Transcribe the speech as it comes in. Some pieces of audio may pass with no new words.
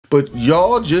but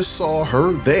y'all just saw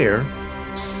her there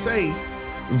say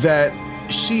that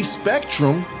she's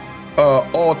spectrum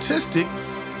autistic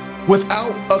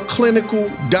without a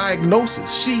clinical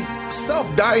diagnosis. She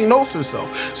self-diagnosed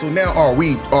herself. So now are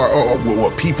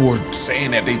what people are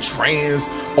saying that they trans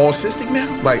autistic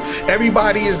now? Like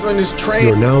everybody is on this train.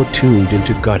 You're now tuned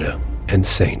into Gutta and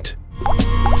Saved.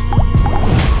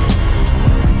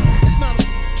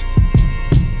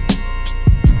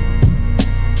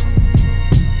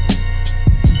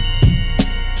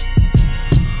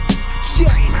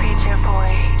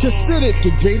 Considered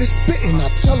the greatest spitting. I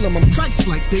tell them I'm Christ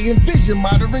like they envision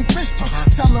modern Christian.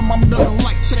 Tell them I'm nothing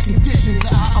like check conditions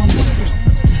of how I'm living.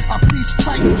 I preach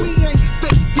Christ, we ain't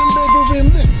fake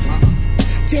delivering. Listen,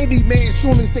 Candyman,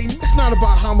 soon as they. It's not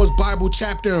about how much Bible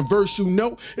chapter and verse you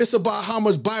know. It's about how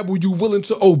much Bible you willing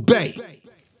to obey.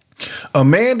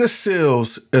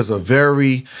 Amandaseales is a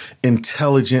very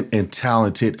intelligent and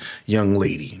talented young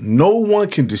lady. No one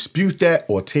can dispute that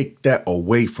or take that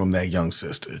away from that young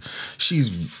sister. She's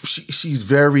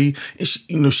very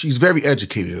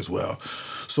educated as well.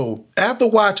 So after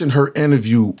watching her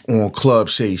interview on Club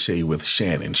Shay Shay with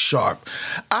Shannon Sharp,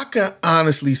 I can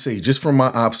honestly say, just from my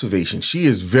observation, she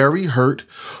is very hurt,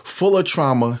 full of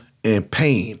trauma and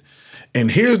pain. And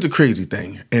here's the crazy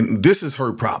thing, and this is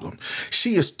her problem.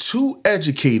 She is too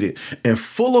educated and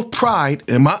full of pride,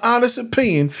 in my honest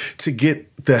opinion, to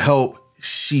get the help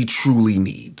she truly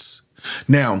needs.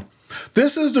 Now,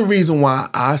 this is the reason why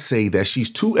I say that she's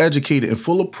too educated and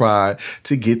full of pride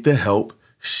to get the help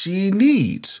she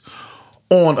needs.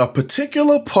 On a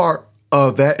particular part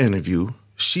of that interview,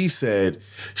 she said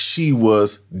she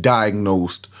was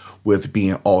diagnosed with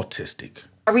being autistic.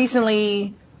 I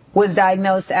recently was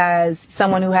diagnosed as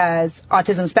someone who has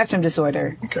autism spectrum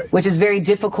disorder, which is very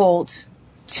difficult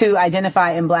to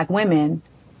identify in Black women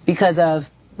because of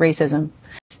racism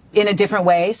in a different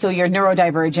way. So you're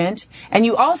neurodivergent, and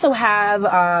you also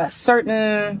have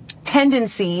certain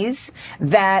tendencies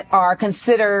that are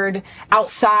considered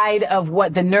outside of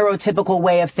what the neurotypical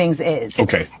way of things is.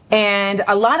 And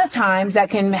a lot of times that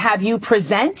can have you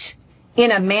present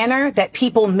in a manner that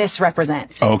people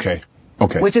misrepresent.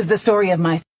 Which is the story of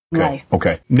my life.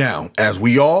 Now, as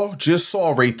we all just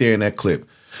saw right there in that clip,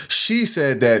 she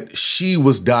said that she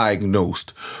was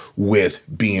diagnosed with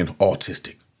being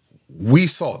autistic. We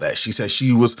saw that. She said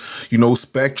she was,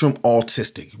 spectrum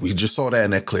autistic. We just saw that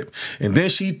in that clip. And then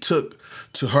she took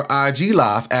to her IG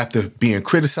Live after being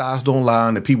criticized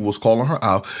online and people was calling her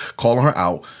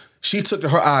out. She took to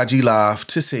her IG Live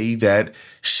to say that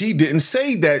she didn't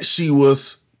say that she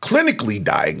was clinically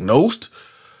diagnosed,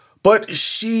 but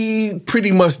she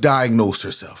pretty much diagnosed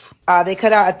herself. They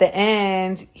cut out at the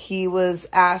end, he was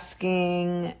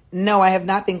asking, no, I have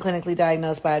not been clinically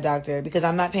diagnosed by a doctor because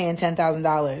I'm not paying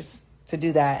 $10,000 to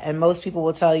do that. And most people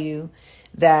will tell you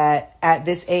that at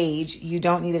this age, you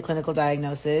don't need a clinical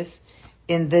diagnosis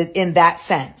in that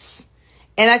sense.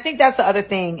 And I think that's the other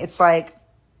thing. It's like,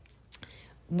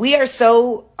 we are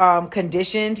so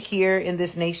conditioned here in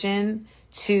this nation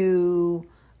to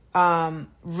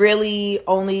really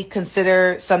only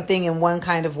consider something in one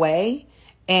kind of way.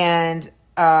 And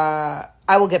I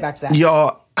will get back to that.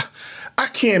 Y'all, I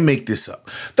can't make this up.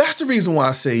 That's the reason why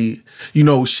I say,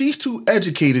 she's too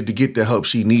educated to get the help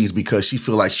she needs because she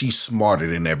feels like she's smarter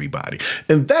than everybody.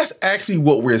 And that's actually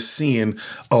what we're seeing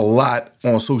a lot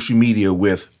on social media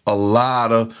with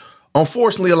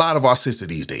unfortunately, a lot of our sisters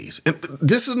these days. And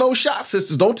this is no shot,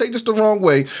 sisters. Don't take this the wrong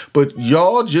way. But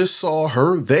y'all just saw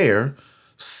her there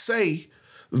say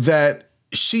that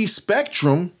she's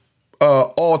spectrum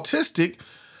autistic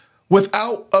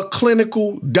without a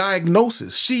clinical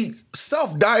diagnosis. She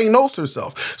self-diagnosed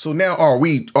herself. So now are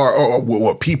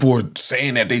what people are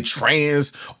saying that they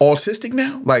trans autistic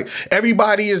now? Like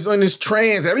everybody is on this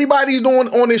trans, everybody's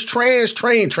on this trans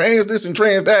train, trans this and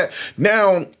trans that.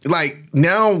 Now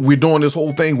we're doing this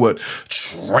whole thing with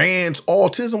trans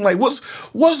autism. Like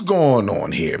what's going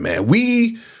on here, man?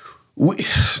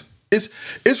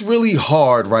 It's really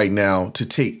hard right now to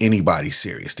take anybody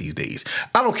serious these days.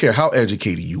 I don't care how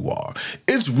educated you are.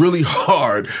 It's really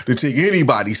hard to take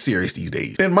anybody serious these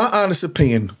days. In my honest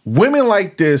opinion, women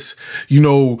like this,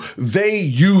 they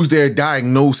use their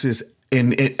diagnosis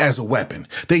as a weapon.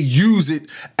 They use it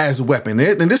as a weapon.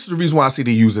 And this is the reason why I say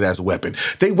they use it as a weapon.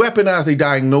 They weaponize their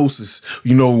diagnosis,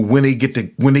 when they get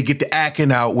to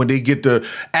acting out, when they get to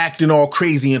acting all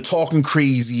crazy and talking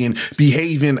crazy and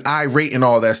behaving irate and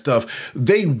all that stuff.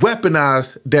 They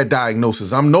weaponize their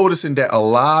diagnosis. I'm noticing that a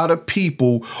lot of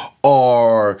people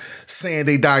are saying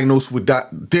they diagnosed with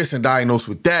this and diagnosed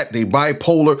with that. They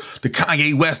bipolar, the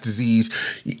Kanye West disease.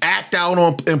 You act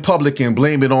out in public and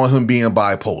blame it on him being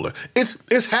bipolar.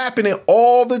 It's happening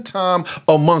all the time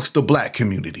amongst the black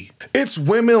community. It's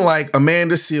women like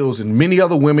Amandaseales and many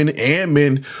other women and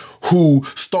men who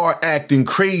start acting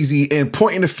crazy and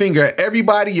pointing the finger at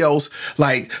everybody else,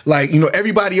 like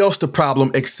everybody else the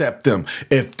problem except them.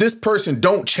 If this person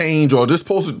don't change or this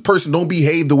person don't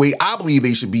behave the way I believe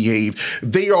they should behave,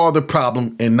 they are the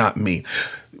problem and not me.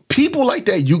 People like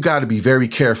that, you got to be very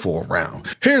careful around.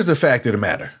 Here's the fact of the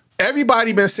matter.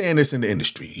 Everybody been saying this in the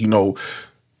industry.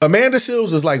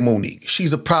 Amandaseales is like Monique.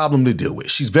 She's a problem to deal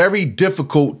with. She's very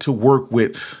difficult to work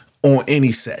with on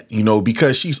any set,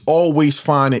 because she's always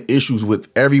finding issues with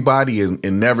everybody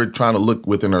and never trying to look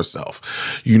within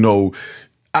herself. And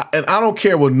I don't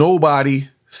care what nobody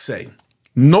say.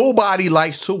 Nobody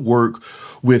likes to work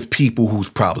with people who's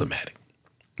problematic.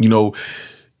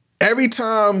 Every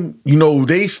time,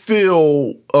 they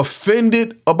feel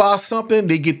offended about something,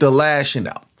 they get the lashing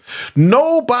out.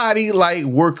 Nobody like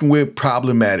working with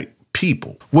problematic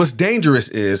people. What's dangerous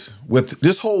is with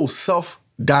this whole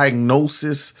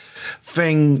self-diagnosis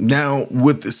thing now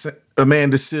with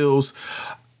Amandaseales,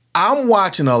 I'm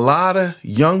watching a lot of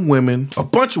young women, a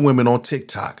bunch of women on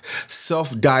TikTok,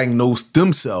 self-diagnose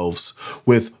themselves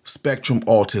with spectrum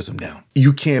autism now.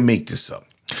 You can't make this up.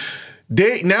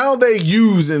 They're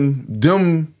using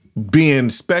them being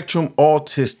spectrum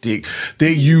autistic, they're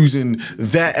using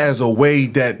that as a way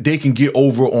that they can get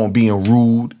over on being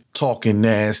rude, talking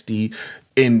nasty,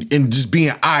 and just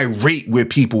being irate with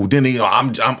people. Then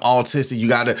I'm autistic.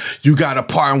 You gotta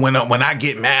pardon when I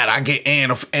get mad, I get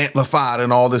amplified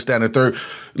and all this, that, and the third.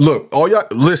 Look, all y'all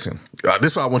listen.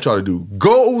 This is what I want y'all to do.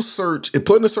 Go search and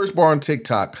put in the search bar on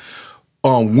TikTok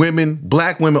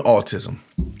black women autism.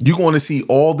 You're going to see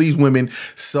all these women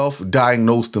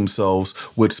self-diagnose themselves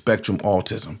with spectrum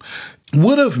autism.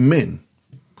 What if men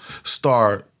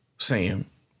start saying,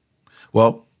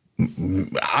 well,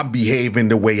 I behave in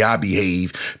the way I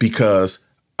behave because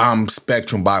I'm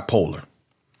spectrum bipolar.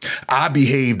 I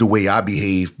behave the way I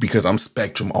behave because I'm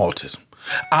spectrum autism.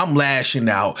 I'm lashing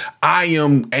out. I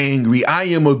am angry. I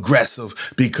am aggressive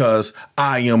because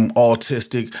I am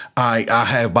autistic. I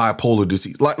have bipolar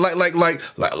disease. Like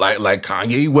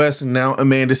Kanye West and now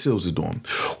Amandaseales is doing.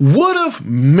 What if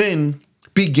men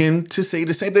begin to say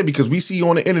the same thing? Because we see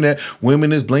on the internet,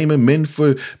 women is blaming men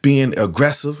for being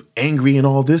aggressive, angry, and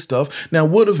all this stuff. Now,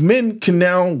 what if men can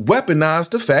now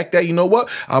weaponize the fact that,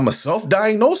 I'm a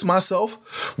self-diagnose myself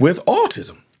with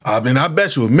autism? I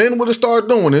bet you if men would have started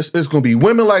doing this, it's going to be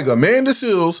women like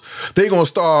Amandaseales. They're going to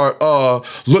start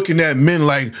looking at men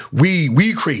like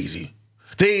we crazy.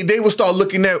 They would start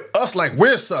looking at us like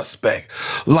we're suspect.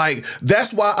 Like,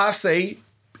 that's why I say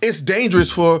it's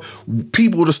dangerous for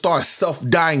people to start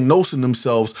self-diagnosing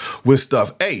themselves with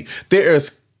stuff. Hey, there's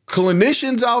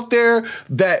clinicians out there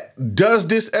that does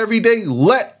this every day.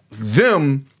 Let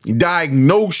them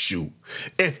diagnose you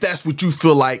if that's what you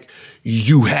feel like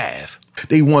you have.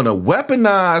 They want to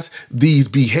weaponize these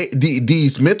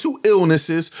mental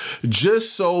illnesses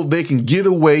just so they can get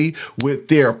away with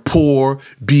their poor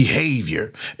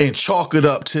behavior and chalk it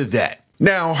up to that.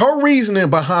 Now, her reasoning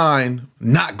behind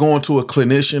not going to a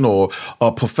clinician or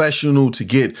a professional to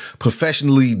get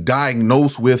professionally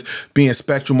diagnosed with being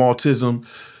spectrum autism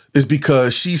is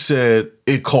because she said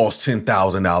it costs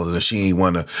 $10,000 and she ain't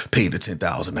want to pay the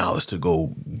 $10,000 to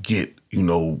go get,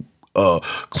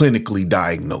 clinically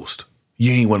diagnosed. She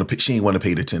ain't want to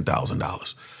pay the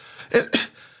 $10,000.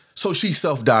 So she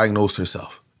self-diagnosed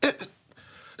herself.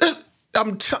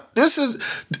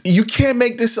 You can't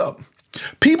make this up.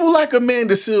 People like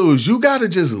Amandaseales, you got to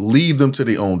just leave them to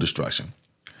their own destruction.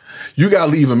 You got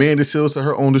to leave Amandaseales to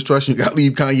her own destruction. You got to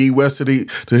leave Kanye West to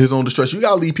his own destruction. You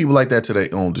got to leave people like that to their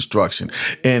own destruction.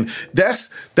 And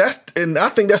and I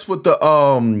think that's what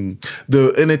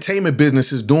the entertainment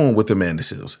business is doing with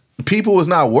Amandaseales. People is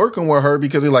not working with her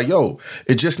because they're like, yo,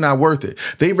 it's just not worth it.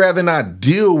 They rather not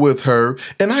deal with her.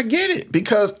 And I get it,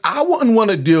 because I wouldn't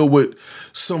want to deal with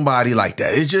somebody like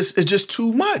that. It's just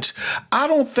too much. I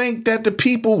don't think that the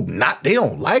people they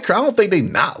don't like her. I don't think they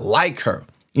not like her.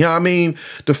 You know what I mean?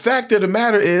 The fact of the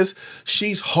matter is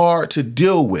she's hard to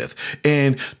deal with.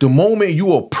 And the moment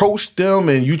you approach them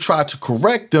and you try to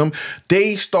correct them,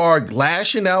 they start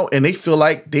lashing out and they feel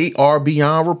like they are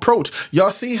beyond reproach.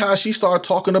 Y'all see how she started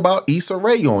talking about Issa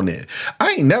Rae on there.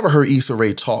 I ain't never heard Issa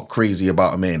Rae talk crazy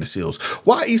about Amandaseales.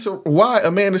 Why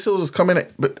Amandaseales is coming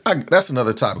at, but that's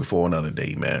another topic for another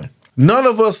day, man. None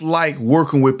of us like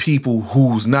working with people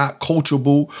who's not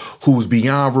coachable, who's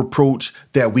beyond reproach,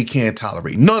 that we can't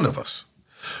tolerate. None of us.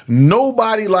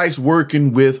 Nobody likes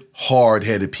working with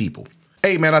hard-headed people.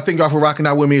 Hey, man, I thank y'all for rocking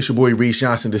out with me. It's your boy, Reese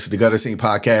Johnson. This is the Gutta And Saved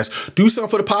podcast. Do something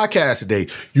for the podcast today.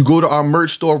 You go to our merch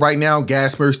store right now,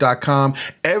 gasmerch.com.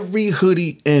 Every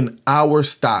hoodie in our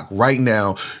stock right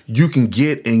now, you can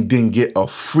get and then get a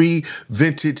free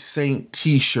Vintage Saint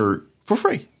t-shirt for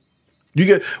free. You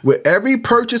get, with every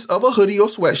purchase of a hoodie or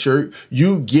sweatshirt,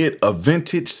 you get a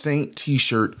Vintage Saint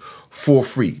t-shirt for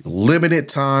free. Limited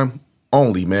time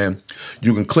only, man.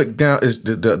 You can click down,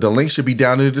 the link should be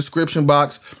down in the description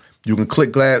box. You can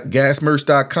click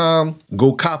gasmerch.com,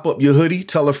 go cop up your hoodie,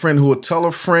 tell a friend who will tell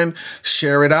a friend,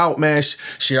 share it out, man.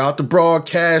 Share out the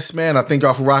broadcast, man. I thank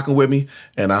y'all for rocking with me,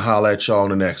 and I'll holler at y'all on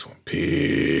the next one.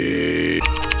 Peace.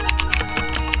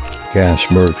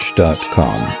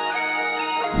 Gasmerch.com.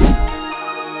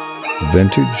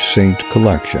 Vintage Saint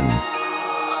Collection.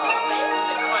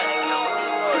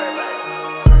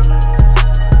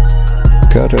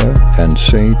 Gutta and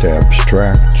Saint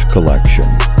Abstract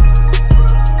Collection.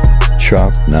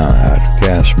 Shop now at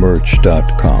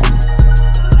gasmerch.com.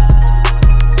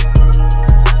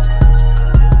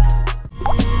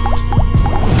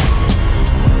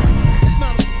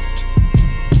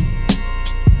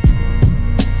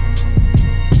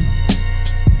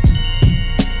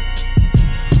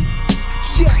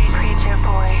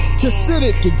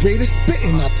 Considered the greatest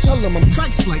spitting. I tell them I'm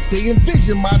Christ like they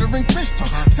envision modern Christian.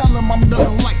 Tell them I'm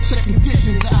nothing like check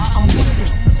conditions of how I'm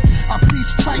living. I preach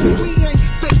Christ, we ain't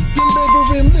fake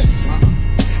delivering. Listen,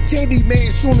 Candyman,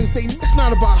 soon as they. It's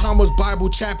not about how much Bible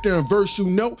chapter and verse you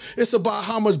know. It's about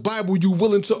how much Bible you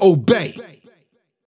willing to obey.